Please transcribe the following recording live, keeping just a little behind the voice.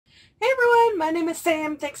Hey everyone, my name is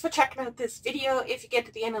Sam. Thanks for checking out this video. If you get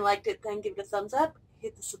to the end and liked it, then give it a thumbs up,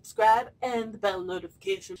 hit the subscribe, and the bell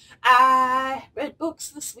notification. I read books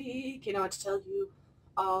this week, I want to tell you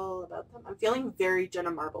all about them. I'm feeling very Jenna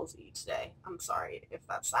Marbles-y today. I'm sorry if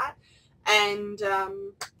that's that. And,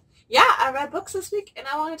 yeah, I read books this week, and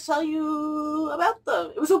I want to tell you about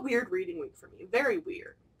them. It was a weird reading week for me. Very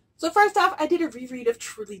weird. So first off, I did a reread of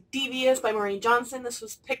Truly Devious by Maureen Johnson. This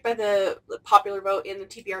was picked by the popular vote in the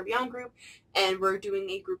TBR and Beyond group, and we're doing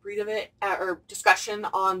a group read of it, or discussion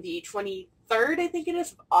on the 23rd, I think it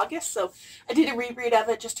is, of August. So I did a reread of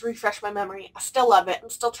it just to refresh my memory. I still love it.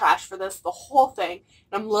 I'm still trash for this, the whole thing.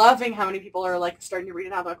 And I'm loving how many people are like starting to read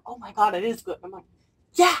it now. They're like, oh my god, it is good. And I'm like,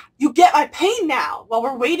 yeah, you get my pain now, while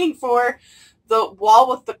we're waiting for the wall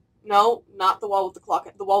with the no, not the wall with the clock.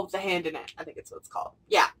 The wall with the hand in it. I think it's what it's called.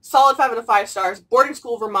 Yeah. Solid 5 out of 5 stars. Boarding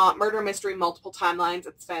School, Vermont. Murder mystery, multiple timelines.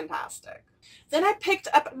 It's fantastic. Then I picked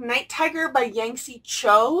up Night Tiger by Yangtze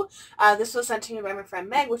Cho. This was sent to me by my friend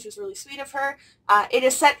Meg, which was really sweet of her. It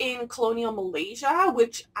is set in colonial Malaysia,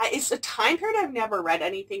 which is a time period I've never read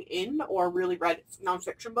anything in or really read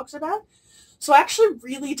nonfiction books about. So I actually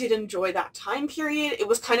really did enjoy that time period. It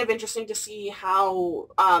was kind of interesting to see how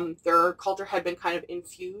their culture had been kind of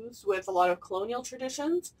infused with a lot of colonial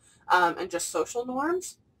traditions and just social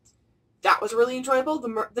norms. That was really enjoyable.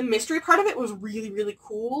 The mystery part of it was really, really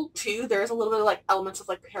cool, too. There's a little bit of, like, elements of,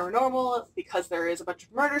 like, paranormal because there is a bunch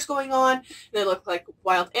of murders going on. They look like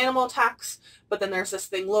wild animal attacks. But then there's this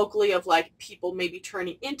thing locally of, like, people maybe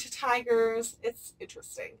turning into tigers. It's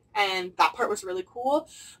interesting. And that part was really cool.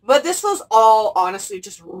 But this was all, honestly,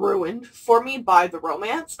 just ruined for me by the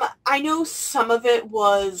romance. I know some of it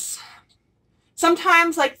was...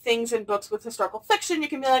 Sometimes, like, things in books with historical fiction, you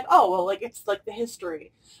can be like, oh, well, like, it's, like, the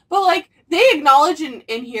history. But, like, they acknowledge in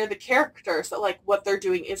here the characters that, like, what they're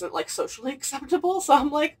doing isn't, like, socially acceptable. So I'm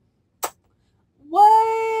like,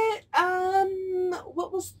 what?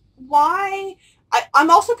 Why? I'm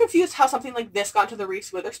also confused how something like this got into the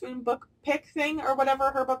Reese Witherspoon book pick thing, or whatever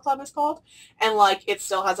her book club is called. And, like, it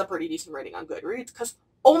still has a pretty decent rating on Goodreads. Because,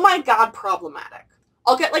 oh my god, problematic.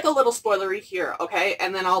 I'll get, like, a little spoilery here, okay?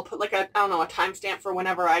 And then I'll put, like, I don't know, a timestamp for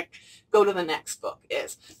whenever I go to the next book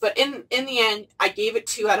is. But in the end, I gave it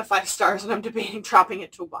 2 out of 5 stars, and I'm debating dropping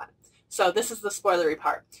it to 1. So this is the spoilery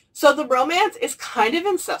part. So the romance is kind of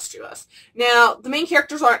incestuous. Now, the main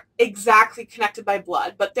characters aren't exactly connected by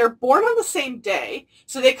blood, but they're born on the same day.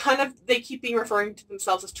 So they keep being referring to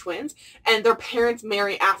themselves as twins, and their parents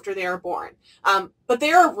marry after they are born. But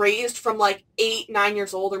they are raised from like 8, 9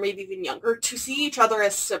 years old, or maybe even younger, to see each other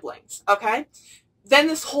as siblings, okay? Then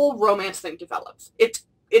this whole romance thing develops.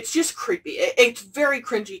 It's just creepy. It's very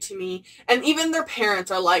cringy to me. And even their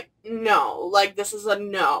parents are like, no, like, this is a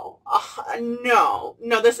no.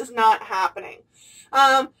 No, this is not happening.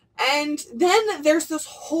 And then there's this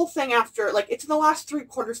whole thing after, like, it's in the last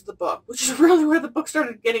 3/4 of the book, which is really where the book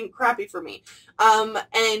started getting crappy for me.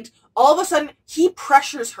 And all of a sudden, he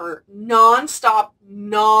pressures her non-stop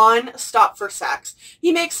for sex.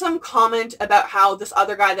 He makes some comment about how this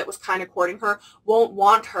other guy that was kind of courting her won't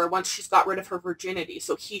want her once she's got rid of her virginity,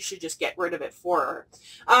 so he should just get rid of it for her.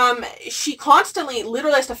 She constantly,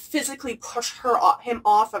 literally has to physically push him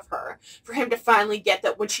off of her for him to finally get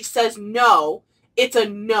that when she says no, it's a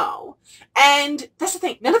no. And that's the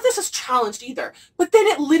thing. None of this is challenged either. But then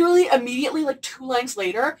it literally immediately, like 2 lines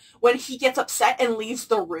later, when he gets upset and leaves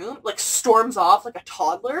the room, like storms off like a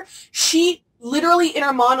toddler, she literally in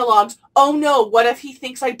her monologues, oh no, what if he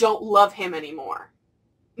thinks I don't love him anymore?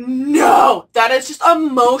 No! That is just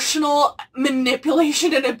emotional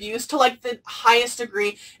manipulation and abuse to, like, the highest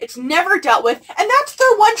degree. It's never dealt with, and that's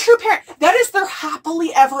their one true parent. That is their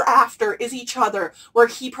happily ever after, is each other, where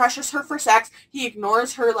he pressures her for sex, he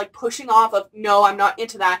ignores her, like, pushing off of, no, I'm not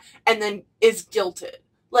into that, and then is guilted.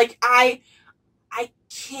 Like, I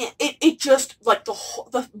can't, it just, like,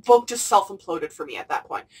 the book just self-imploded for me at that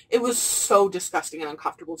point. It was so disgusting and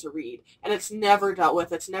uncomfortable to read, and it's never dealt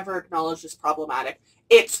with, it's never acknowledged as problematic.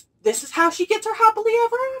 This is how she gets her happily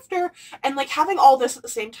ever after. And, like, having all this at the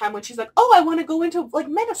same time when she's like, oh, I want to go into, like,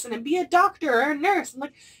 medicine and be a doctor or a nurse and,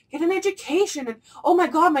 like, get an education. And, oh my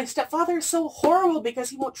god, my stepfather is so horrible because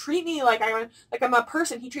he won't treat me like I'm a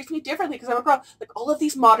person. He treats me differently because I'm a girl. Like, all of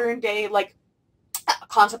these modern day, like,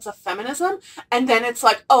 concepts of feminism. And then it's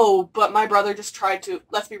like, oh, but my brother just tried to,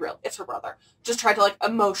 let's be real, it's her brother, just tried to, like,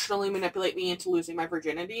 emotionally manipulate me into losing my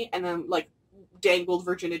virginity. And then, like, dangled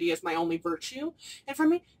virginity as my only virtue in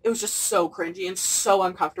front of me. It was just so cringy and so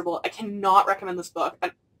uncomfortable. I cannot recommend this book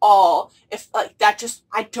at all. If, like, that just,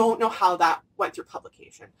 I don't know how that went through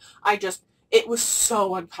publication. It was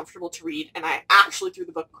so uncomfortable to read, and I actually threw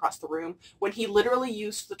the book across the room when he literally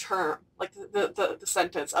used the term, like the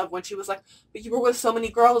sentence of when she was like, but you were with so many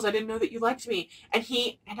girls, I didn't know that you liked me. And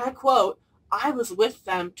I quote, I was with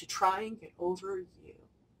them to try and get over you.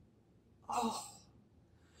 Oh,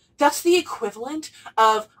 that's the equivalent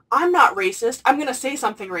of, I'm not racist, I'm going to say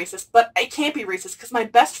something racist, but I can't be racist because my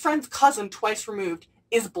best friend's cousin twice removed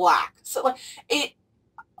is black. So like, it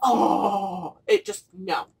just,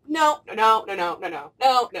 no.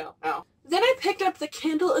 Then I picked up The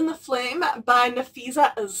Candle in the Flame by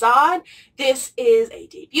Nafisa Azad. This is a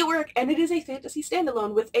debut work, and it is a fantasy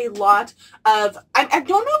standalone with a lot of, I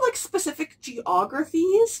don't know like specific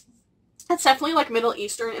geographies. It's definitely like Middle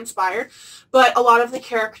Eastern inspired, but a lot of the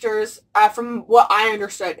characters, from what I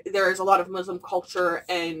understood, there is a lot of Muslim culture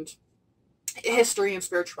and history and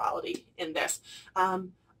spirituality in this.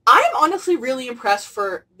 I'm honestly really impressed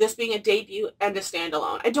for this being a debut and a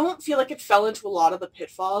standalone. I don't feel like it fell into a lot of the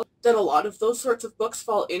pitfalls that a lot of those sorts of books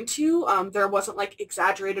fall into. There wasn't like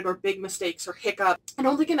exaggerated or big mistakes or hiccups. I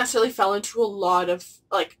don't think it necessarily fell into a lot of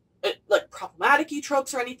like problematic-y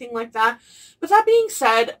tropes or anything like that. But that being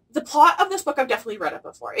said, the plot of this book, I've definitely read it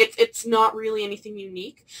before. It's not really anything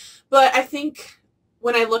unique, but I think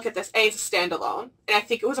when I look at this, it's a standalone, and I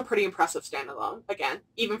think it was a pretty impressive standalone, again,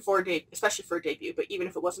 even for especially for a debut, but even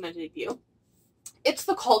if it wasn't a debut. It's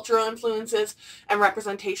the cultural influences and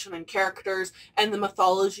representation and characters and the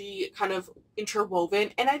mythology kind of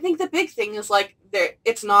interwoven, and I think the big thing is like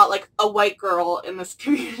it's not like a white girl in this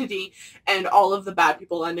community and all of the bad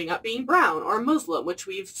people ending up being brown or Muslim, which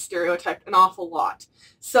we've stereotyped an awful lot.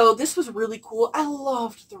 So this was really cool. I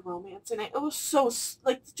loved the romance in it. It was so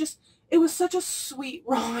like just it was such a sweet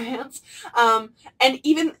romance. And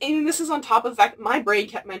even this is on top of the fact my brain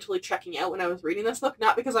kept mentally checking out when I was reading this book,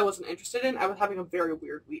 not because I wasn't interested in it. I was having a very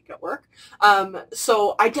weird week at work.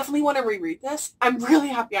 So I definitely want to reread this. I'm really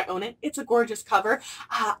happy I own it. It's a gorgeous cover.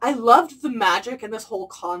 I loved the magic and this whole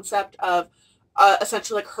concept of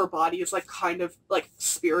essentially like her body is like kind of like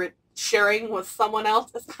spirit sharing with someone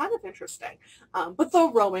else. It's kind of interesting. But the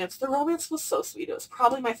romance was so sweet. It was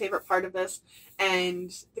probably my favorite part of this,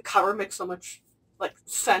 and the cover makes so much like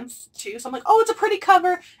sense too. So I'm like, oh, it's a pretty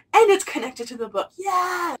cover and it's connected to the book.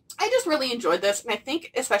 Yeah. I just really enjoyed this, and I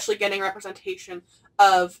think especially getting representation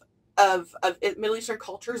of Middle Eastern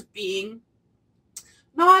cultures being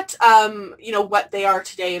not what they are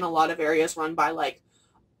today in a lot of areas run by like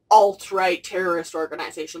alt-right terrorist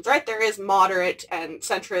organizations, right? There is moderate and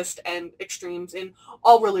centrist and extremes in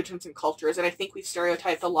all religions and cultures, and I think we've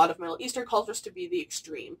stereotyped a lot of Middle Eastern cultures to be the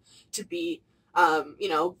extreme, to be,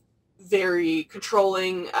 very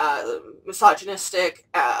controlling, misogynistic,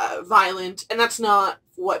 violent, and that's not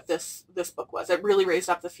what this book was. It really raised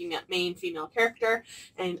up the main female character,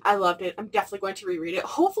 and I loved it. I'm definitely going to reread it,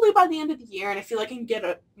 hopefully by the end of the year, and I feel like I can get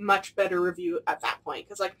a much better review at that point,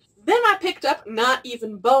 because like, then I picked up Not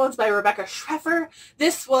Even Bones by Rebecca Schreffer.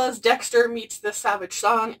 This was Dexter meets the Savage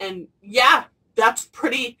Song, and yeah, that's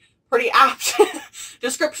pretty apt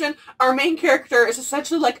description. Our main character is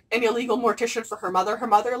essentially like an illegal mortician for her mother. Her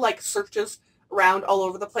mother like searches around all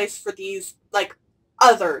over the place for these like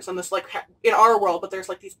others in this like in our world, but there's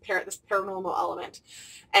like this paranormal element,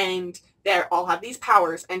 and they all have these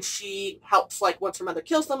powers, and she helps like once her mother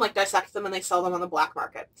kills them, like dissect them, and they sell them on the black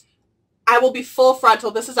market. I will be full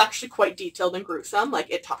frontal. This is actually quite detailed and gruesome. Like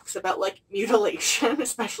it talks about like mutilation,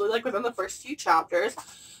 especially like within the first few chapters.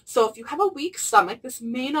 So if you have a weak stomach, this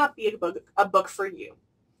may not be a book for you.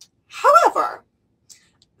 However,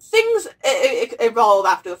 things evolve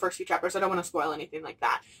after the first few chapters. I don't want to spoil anything like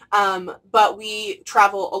that. But we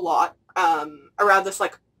travel a lot around this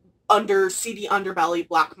like seedy underbelly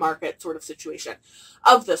black market sort of situation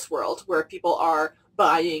of this world where people are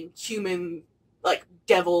buying human like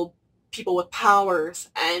devil people with powers,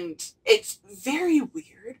 and it's very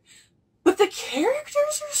weird. But the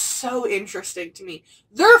characters are so interesting to me.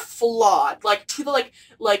 They're flawed, like to the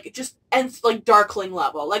like just nth like darkling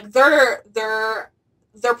level. Like they're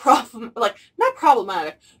not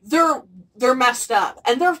problematic. They're messed up,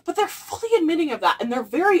 and they're fully admitting of that, and they're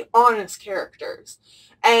very honest characters.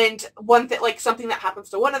 And one thing, like something that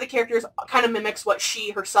happens to one of the characters kind of mimics what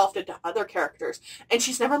she herself did to other characters. And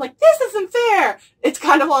she's never like, this isn't fair. It's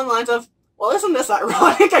kind of along the lines of, well, isn't this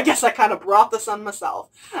ironic? I guess I kind of brought this on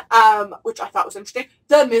myself, which I thought was interesting.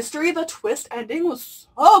 The mystery, the twist ending was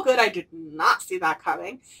so good. I did not see that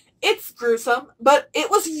coming. It's gruesome, but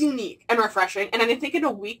it was unique and refreshing. And I think in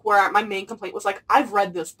a week where my main complaint was like, I've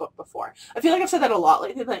read this book before. I feel like I've said that a lot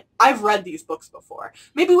lately. Like, I've read these books before.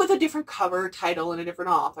 Maybe with a different cover, title, and a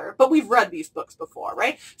different author. But we've read these books before,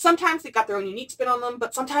 right? Sometimes they got their own unique spin on them,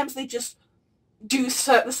 but sometimes they just do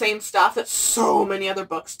the same stuff that so many other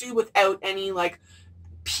books do without any, like,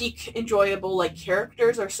 peak enjoyable, like,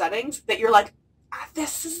 characters or settings that you're like,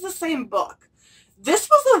 this is the same book. This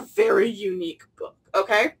was a very unique book,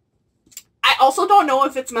 okay? I also don't know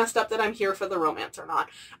if it's messed up that I'm here for the romance or not.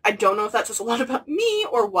 I don't know if that says a lot about me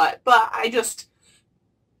or what, but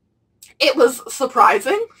it was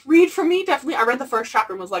surprising read for me, definitely. I read the first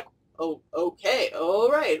chapter and was like, oh, okay, all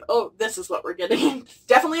right. Oh, this is what we're getting.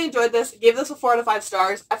 Definitely enjoyed this. Gave this a 4 out of 5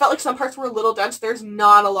 stars. I felt like some parts were a little dense. There's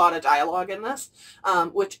not a lot of dialogue in this,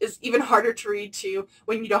 which is even harder to read to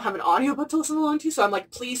when you don't have an audiobook to listen along to. So I'm like,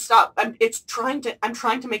 please stop. I'm trying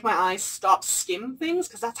to make my eyes stop skim things,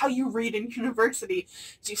 because that's how you read in university.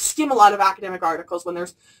 So you skim a lot of academic articles when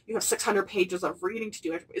you have 600 pages of reading to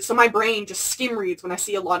do it. So my brain just skim reads when I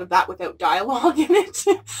see a lot of that without dialogue in it.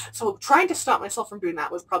 So trying to stop myself from doing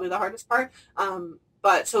that was probably the hardest part.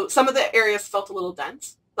 But so some of the areas felt a little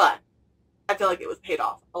dense, but I feel like it was paid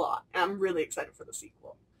off a lot, and I'm really excited for the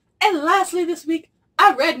sequel. And lastly this week,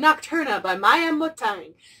 I read Nocturna by Maya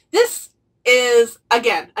Montaigne. This is,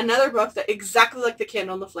 again, another book that, exactly like The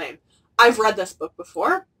Candle and the Flame, I've read this book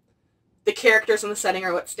before. The characters and the setting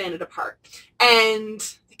are what stand it apart. And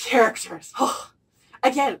the characters,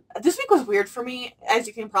 again, this week was weird for me, as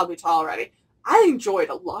you can probably tell already. I enjoyed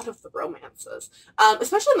a lot of the romances.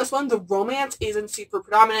 Especially in this one, the romance isn't super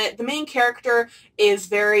predominant. The main character is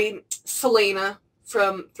very Selena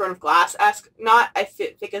from Throne of Glass-esque, not, I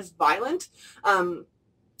think, as violent.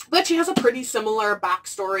 But she has a pretty similar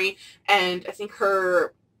backstory, and I think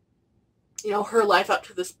her life up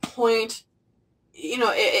to this point,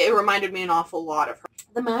 it reminded me an awful lot of her.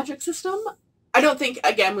 The magic system, I don't think,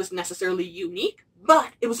 again, was necessarily unique,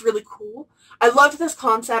 but it was really cool. I loved this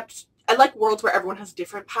concept. I like worlds where everyone has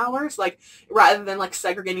different powers, like, rather than, like,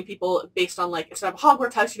 segregating people based on, like, instead of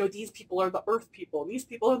Hogwarts house, these people are the earth people, these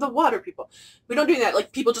people are the water people. We don't do that.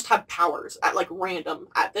 Like, people just have powers at, like, random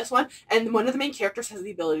at this one, and one of the main characters has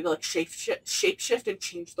the ability to, like, shape-shift and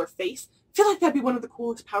change their face. I feel like that'd be one of the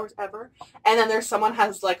coolest powers ever. And then there's someone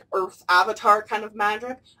has, like, earth avatar kind of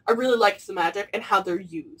magic. I really liked the magic and how they're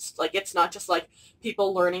used. Like, it's not just, like,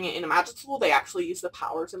 people learning it in a magic school. They actually use the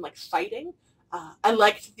powers in, like, fighting. I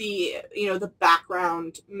liked the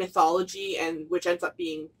background mythology, and which ends up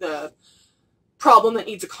being the problem that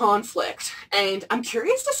needs a conflict. And I'm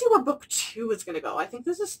curious to see where book 2 is going to go. I think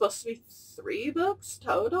this is supposed to be 3 books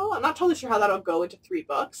total. I'm not totally sure how that'll go into 3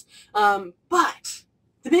 books. But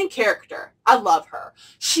the main character, I love her.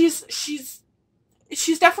 She's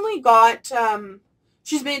definitely got,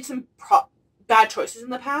 she's made some bad choices in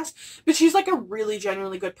the past, but she's, like, a really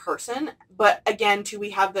genuinely good person. But again, too,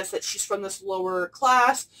 we have this, that she's from this lower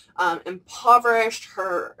class, impoverished.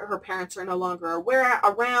 Her parents are no longer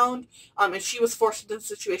around, and she was forced into the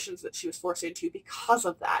situations that she was forced into because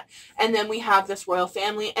of that. And then we have this royal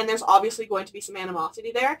family, and there's obviously going to be some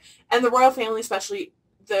animosity there. And the royal family, especially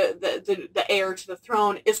the heir to the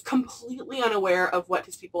throne, is completely unaware of what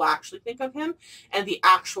his people actually think of him and the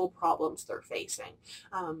actual problems they're facing.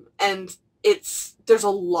 And there's a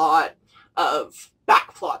lot of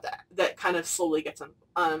backplot that kind of slowly gets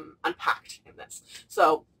unpacked in this.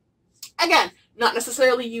 So, again, not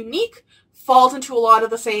necessarily unique, falls into a lot of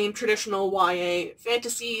the same traditional YA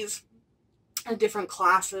fantasies, and different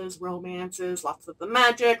classes, romances, lots of the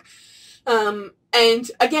magic.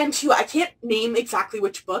 And again, too, I can't name exactly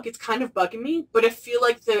which book. It's kind of bugging me, but I feel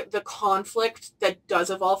like the conflict that does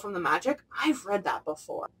evolve from the magic, I've read that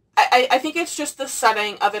before. I think it's just the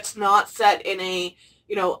setting of, it's not set in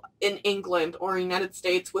in England or United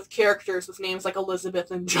States with characters with names like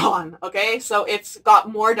Elizabeth and John, okay? So it's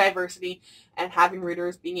got more diversity, and having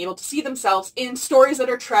readers being able to see themselves in stories that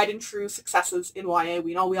are tried and true successes in YA.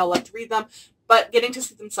 We know we all like to read them, but getting to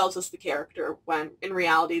see themselves as the character, when in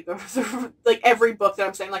reality, like, every book that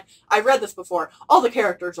I'm saying, like, I've read this before, all the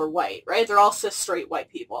characters are white, right? They're all cis straight white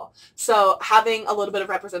people. So having a little bit of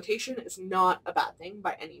representation is not a bad thing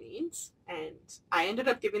by any means. And I ended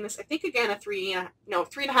up giving this, I think, again, a 3.5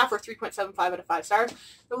 or 3.75 out of 5 stars.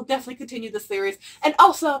 I will definitely continue this series. And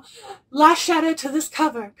also, last shout out to this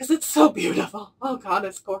cover, because it's so beautiful. Oh God,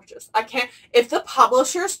 it's gorgeous. I can't, if the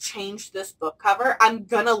publishers change this book cover, I'm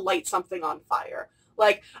gonna light something on fire.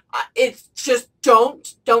 Like, it's just,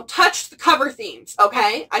 don't touch the cover themes,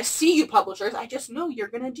 okay? I see you, publishers. I just know you're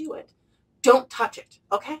gonna do it. Don't touch it,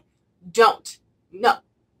 okay? Don't. No.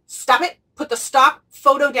 Stop it. Put the stock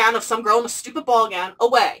photo down of some girl in a stupid ball gown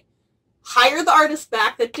away. Hire the artist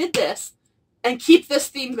back that did this, and keep this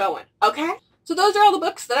theme going, okay? So those are all the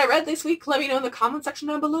books that I read this week. Let me know in the comment section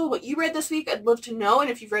down below what you read this week. I'd love to know, and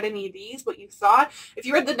if you've read any of these, what you thought. If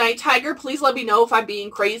you read The Night Tiger, please let me know if I'm being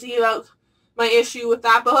crazy about my issue with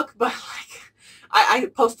that book. But, like, I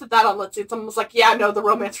posted that on Litsy, and someone was like, yeah, no, the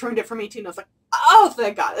romance ruined it for me too. And I was like, oh,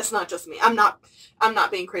 thank God, it's not just me. I'm not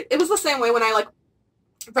being crazy. It was the same way when I, like,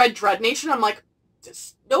 read Dread Nation. I'm like,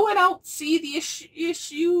 does no one else see the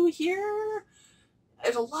issue here?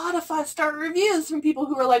 There's a lot of 5-star reviews from people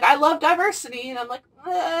who are like, I love diversity, and I'm like,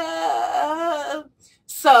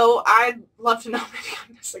 So I'd love to know, maybe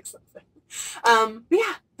I'm missing something. But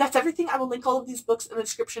yeah, that's everything. I will link all of these books in the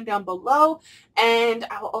description down below, and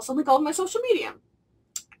I will also link all of my social media.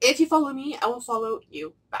 If you follow me, I will follow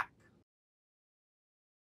you back.